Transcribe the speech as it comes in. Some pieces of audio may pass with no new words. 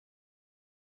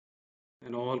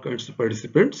And all kinds of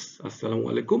participants.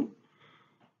 Assalamu alaikum.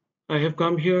 I have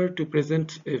come here to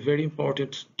present a very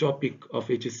important topic of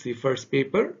HSC first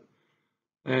paper,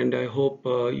 and I hope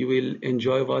you will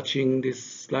enjoy watching this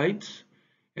slide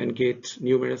and get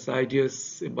numerous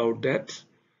ideas about that.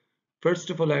 First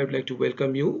of all, I would like to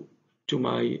welcome you to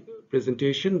my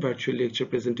presentation, virtual lecture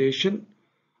presentation.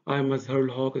 I am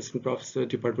Mazharul Haq, Assistant Professor,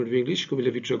 Department of English, Kuala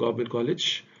Lumpur Government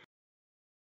College.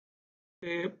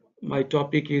 My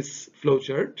topic is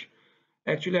flowchart.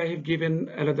 Actually, I have given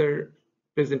another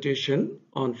presentation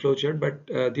on flowchart,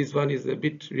 but this one is a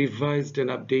bit revised and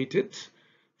updated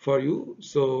for you.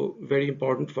 So very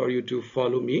important for you to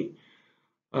follow me.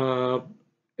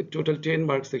 Total 10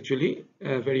 marks actually,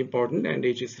 very important, and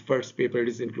HSC first paper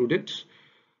is included.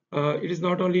 It is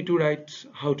not only to write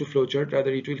how to flowchart, rather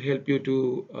it will help you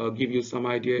to give you some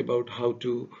idea about how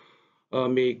to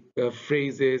make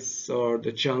phrases or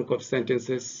the chunk of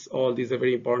sentences. All these are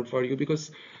very important for you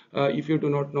because if you do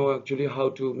not know actually how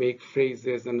to make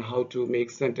phrases and how to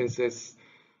make sentences,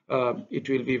 it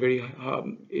will be very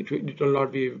it will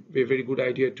not be a very good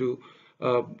idea to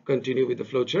continue with the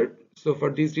flowchart. So for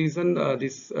this reason,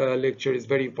 this lecture is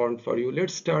very important for you.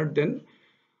 Let's start then,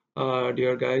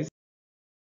 dear guys.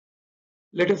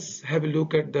 Let us have a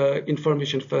look at the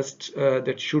information first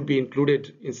that should be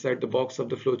included inside the box of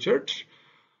the flowchart.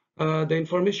 The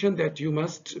information that you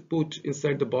must put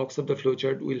inside the box of the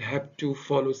flowchart will have to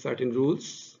follow certain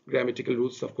rules, grammatical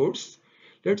rules, of course.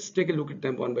 Let's take a look at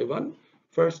them one by one.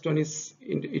 First one is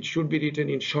it should be written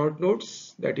in short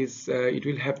notes. That is, it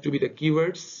will have to be the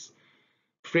keywords,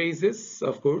 phrases,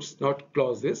 of course, not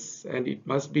clauses, and it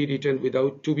must be written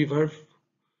without to be verb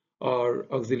or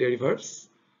auxiliary verbs.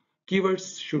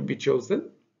 Keywords should be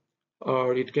chosen,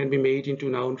 or it can be made into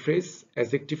noun phrase,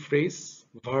 adjective phrase,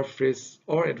 verb phrase,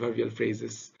 or adverbial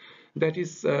phrases. That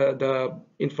is the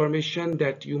information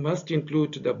that you must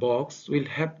include. The box will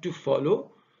have to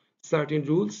follow certain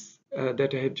rules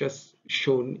that I have just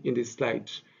shown in this slide.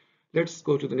 Let's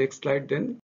go to the next slide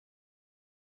then.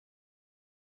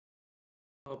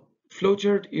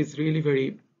 Flowchart is really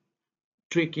very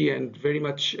tricky and very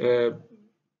much a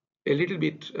little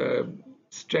bit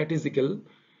strategical.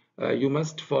 You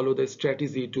must follow the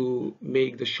strategy to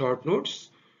make the short notes.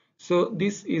 So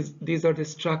these are the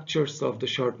structures of the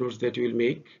short notes that you will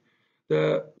make.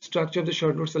 The structure of the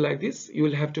short notes are like this. You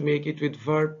will have to make it with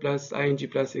verb plus ing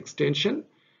plus extension.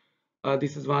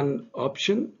 This is one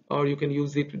option, or you can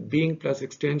use it with being plus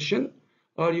extension,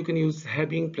 or you can use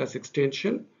having plus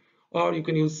extension, or you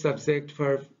can use subject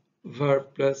verb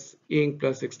plus ing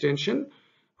plus extension,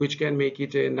 which can make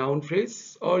it a noun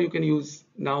phrase, or you can use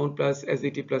noun plus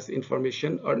adjective plus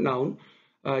information, or noun,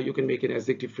 you can make an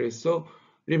adjective phrase. So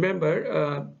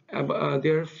remember,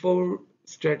 there are 4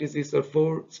 strategies or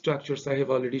 4 structures I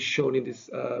have already shown in this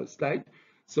slide.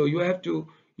 So you have to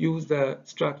use the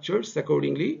structures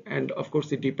accordingly, and of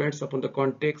course it depends upon the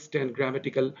context and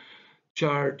grammatical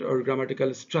chart or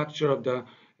grammatical structure of the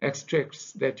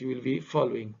extracts that you will be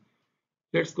following.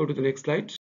 Let's go to the next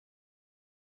slide.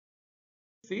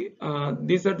 See,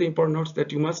 these are the important notes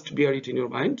that you must bear it in your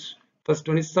mind. First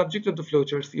one is subject of the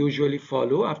flowcharts usually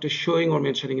follow after showing or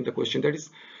mentioning in the question. That is,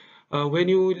 when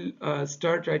you will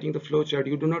start writing the flowchart,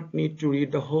 you do not need to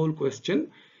read the whole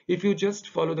question. If you just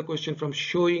follow the question from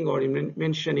showing or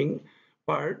mentioning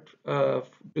part to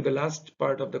the last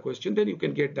part of the question, then you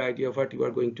can get the idea of what you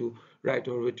are going to write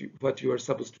or what you are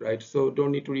supposed to write. So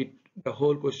don't need to read the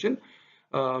whole question.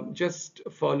 Just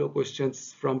follow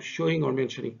questions from showing or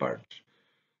mentioning part.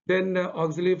 Then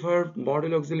auxiliary verb,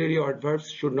 modal auxiliary, or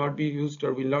adverbs should not be used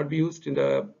or will not be used in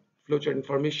the flowchart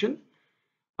information.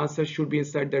 Answer should be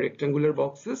inside the rectangular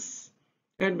boxes,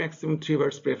 and maximum 3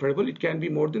 words preferable. It can be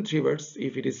more than 3 words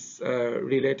if it is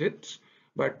related,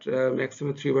 but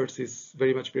maximum 3 words is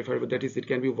very much preferable. That is, it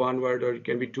can be 1 word, or it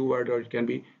can be 2 words, or it can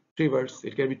be 3 words.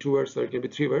 It can be 2 words, or it can be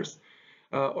 3 words,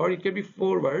 or it can be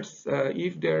 4 words.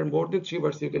 If there are more than 3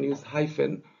 words, you can use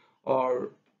hyphen, or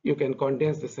you can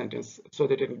condense the sentence so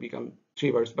that it will become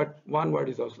 3 words. But 1 word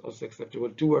is also acceptable.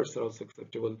 2 words are also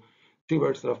acceptable. 3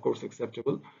 words are of course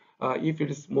acceptable. If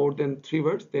it is more than 3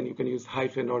 words, then you can use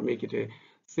hyphen or make it a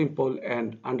simple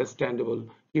and understandable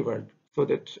keyword, so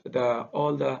that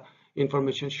all the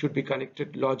information should be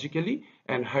connected logically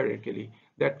and hierarchically.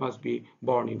 That must be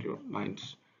born in your mind.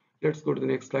 Let's go to the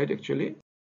next slide actually.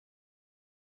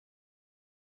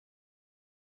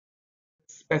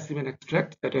 Specimen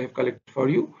extract that I have collected for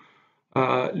you.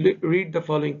 Read the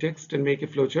following text and make a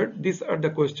flowchart. These are the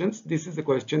questions. This is the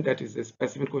question that is a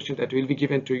specimen question that will be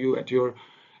given to you at your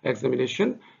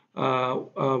examination.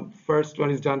 First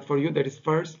one is done for you. That is,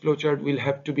 first flowchart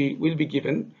will be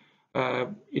given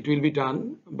it will be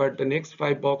done, but the next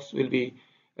 5 box will be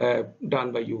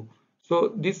done by you.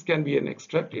 So this can be an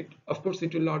extract. Of course,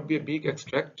 it will not be a big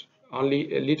extract.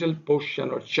 Only a little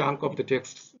portion or chunk of the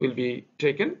text will be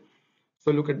taken.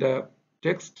 So look at the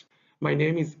text. My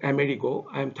name is Amerigo.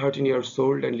 I am 13 years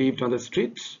old and lived on the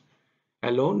street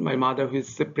alone. My mother, who is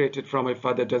separated from my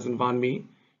father, doesn't want me.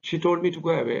 She told me to go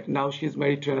away. Now she is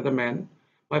married to another man.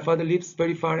 My father lives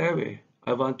very far away.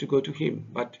 I want to go to him,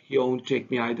 but he won't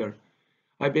take me either.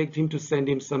 I begged him to send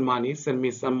me some money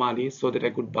so that I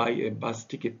could buy a bus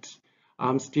ticket.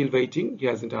 I'm still waiting. He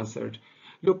hasn't answered.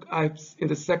 Look, in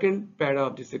the second para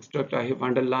of this extract, I have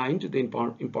underlined the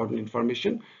important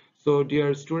information. So,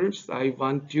 dear students, I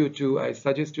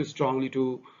suggest you strongly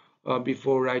to,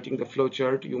 before writing the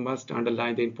flowchart, you must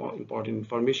underline the important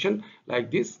information like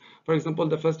this. For example,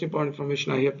 the first important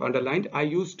information I have underlined, I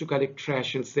used to collect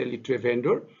trash and sell it to a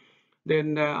vendor.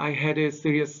 Then I had a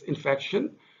serious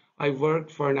infection. I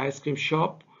worked for an ice cream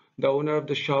shop. The owner of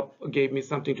the shop gave me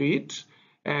something to eat,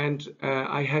 and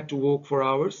I had to walk for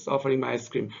hours offering my ice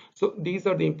cream. So these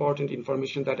are the important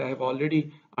information that I have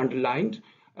already underlined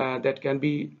that can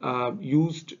be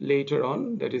used later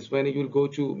on. That is, when you will go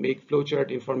to make flowchart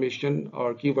information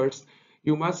or keywords,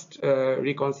 you must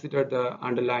reconsider the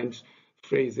underlined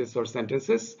phrases or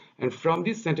sentences. And from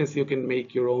this sentence, you can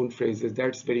make your own phrases.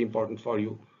 That's very important for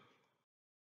you.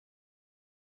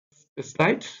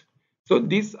 Slide. So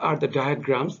these are the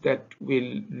diagrams that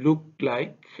will look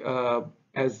like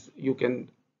as you can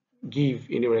give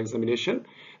in your examination.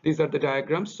 These are the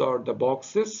diagrams or the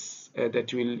boxes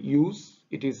that you will use.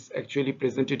 It is actually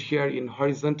presented here in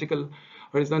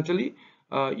horizontally.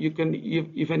 You can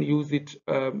even use it,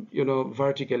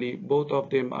 vertically. Both of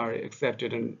them are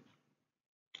accepted and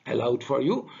allowed for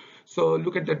you. So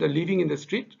look at that, the living in the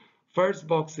street. First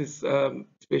box is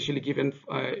specially given.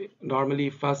 Normally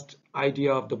first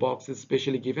idea of the box is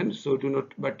specially given, so do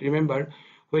not, but remember,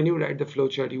 when you write the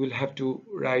flowchart, you will have to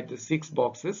write the 6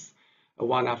 boxes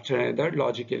one after another,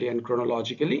 logically and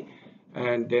chronologically,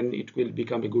 and then it will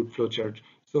become a good flowchart.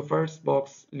 So first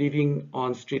box, living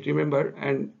on street, remember,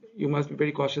 and you must be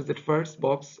very cautious that first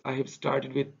box I have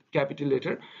started with capital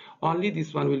letter. Only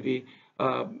this one will be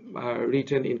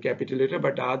written in capital letter,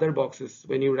 but the other boxes,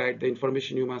 when you write the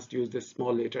information, you must use the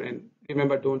small letter, and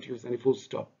remember, don't use any full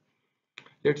stop.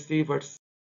 Let's see what's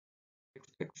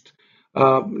next.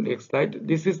 Next slide.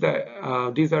 These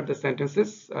are the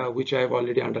sentences which I have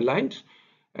already underlined,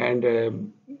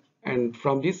 and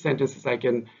from these sentences I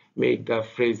can make the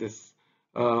phrases.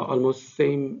 Almost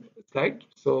same slide,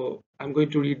 so I'm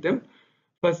going to read them.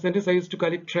 First sentence, I used to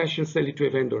collect trash and sell it to a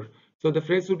vendor. So the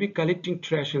phrase would be collecting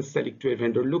trash and selling to a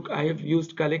vendor. Look, I have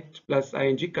used collect plus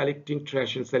ing, collecting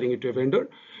trash and selling it to a vendor.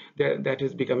 That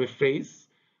has become a phrase,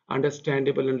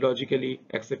 understandable and logically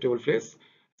acceptable phrase.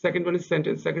 Second one is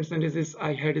sentence. Second sentence is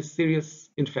I had a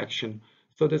serious infection.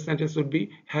 So the sentence would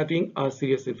be having a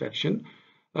serious infection.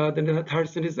 Then the third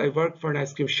sentence, I work for an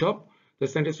ice cream shop. The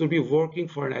sentence would be working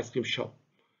for an ice cream shop.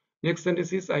 Next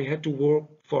sentence is I had to work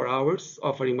for hours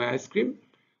offering my ice cream.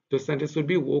 The sentence would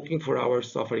be walking for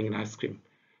hours offering an ice cream.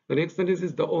 The next sentence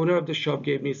is the owner of the shop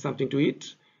gave me something to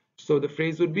eat. So the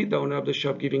phrase would be the owner of the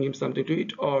shop giving him something to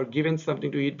eat, or given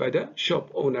something to eat by the shop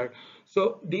owner.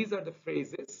 So these are the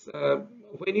phrases.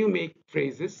 When you make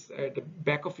phrases at the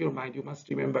back of your mind, you must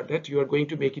remember that you are going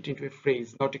to make it into a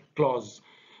phrase, not a clause.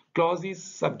 Clause is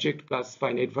subject plus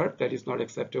finite verb. That is not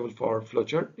acceptable for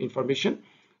flowchart information.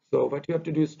 So what you have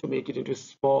to do is to make it into a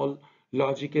small,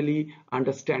 logically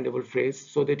understandable phrase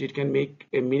so that it can make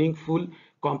a meaningful,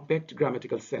 compact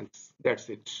grammatical sense. That's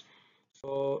it.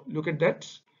 So look at that.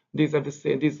 These are the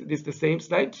same. This is the same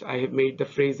slide. I have made the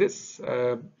phrases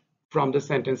from the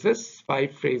sentences,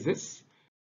 5 phrases.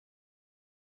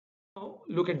 Now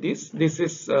look at this. This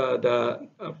is the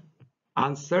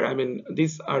answer. I mean,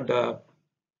 these are the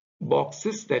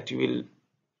boxes that you will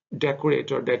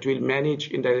decorate or that you will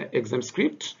manage in the exam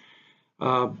script.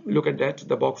 Look at that.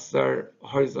 The boxes are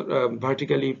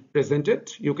vertically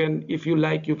presented. You can, if you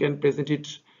like, you can present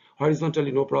it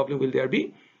horizontally. No problem will there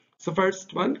be. So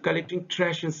first one, collecting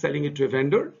trash and selling it to a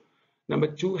vendor. Number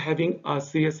 2, having a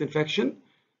serious infection.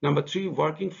 Number 3,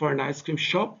 working for an ice cream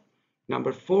shop.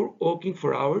 Number 4, working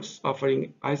for hours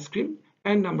offering ice cream.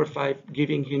 And number 5,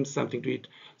 giving him something to eat.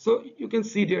 So you can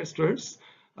see, dear students,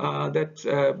 that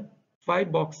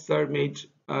 5 boxes are made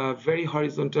very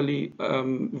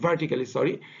vertically,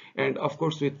 sorry, and of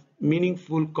course with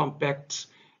meaningful, compact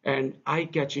and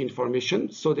eye-catchy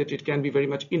information so that it can be very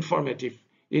much informative.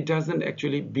 It doesn't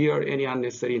actually bear any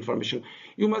unnecessary information.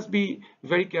 You must be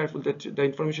very careful that the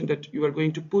information that you are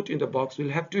going to put in the box will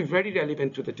have to be very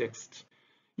relevant to the text.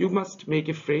 you must make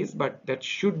a phrase, but that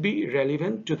should be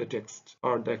relevant to the text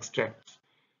or the extract.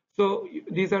 So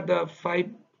these are the 5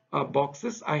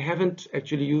 boxes. I haven't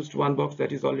actually used one box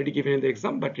that is already given in the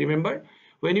exam, but remember,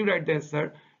 when you write the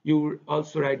answer, you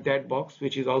also write that box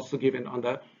which is also given on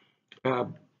the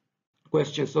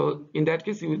question. So in that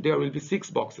case, there will be 6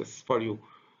 boxes for you.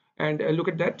 And look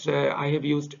at that, I have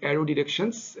used arrow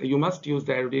directions. You must use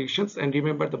the arrow directions, and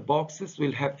remember the boxes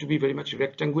will have to be very much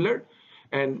rectangular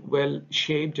and well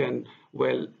shaped and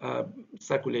well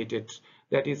circulated.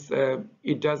 That is,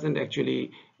 it doesn't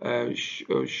actually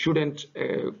shouldn't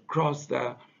cross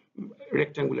the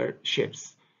rectangular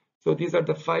shapes. So these are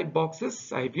the 5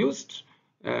 boxes I've used,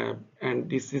 and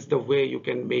this is the way you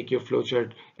can make your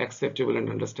flowchart acceptable and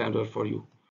understandable for you.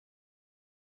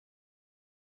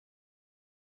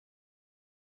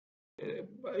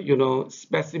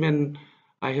 Specimen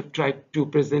I have tried to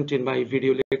present in my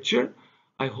video lecture.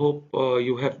 I hope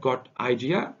you have got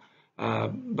idea,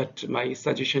 but my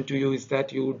suggestion to you is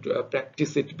that you would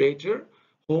practice it better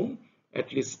home,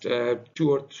 at least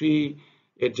 2 or 3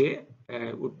 a day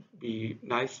would be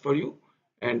nice for you.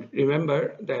 And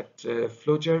remember that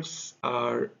flowcharts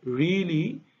are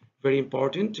really very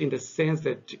important in the sense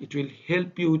that it will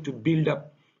help you to build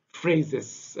up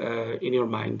phrases in your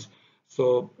mind.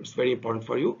 So it's very important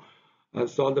for you.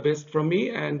 So all the best from me,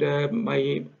 and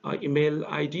my email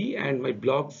ID and my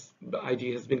blog's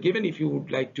ID has been given. If you would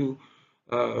like to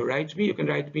write me, you can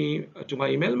write me to my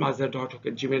email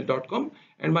mazhar.hawk@gmail.com,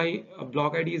 and my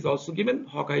blog ID is also given,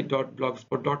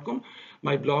 hawkeye.blogspot.com.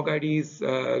 My blog ID is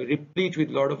replete with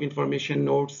a lot of information,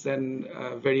 notes, and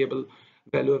valuable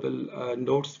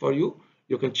notes for you.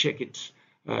 You can check it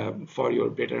for your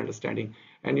better understanding.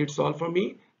 And it's all for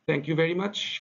me. Thank you very much.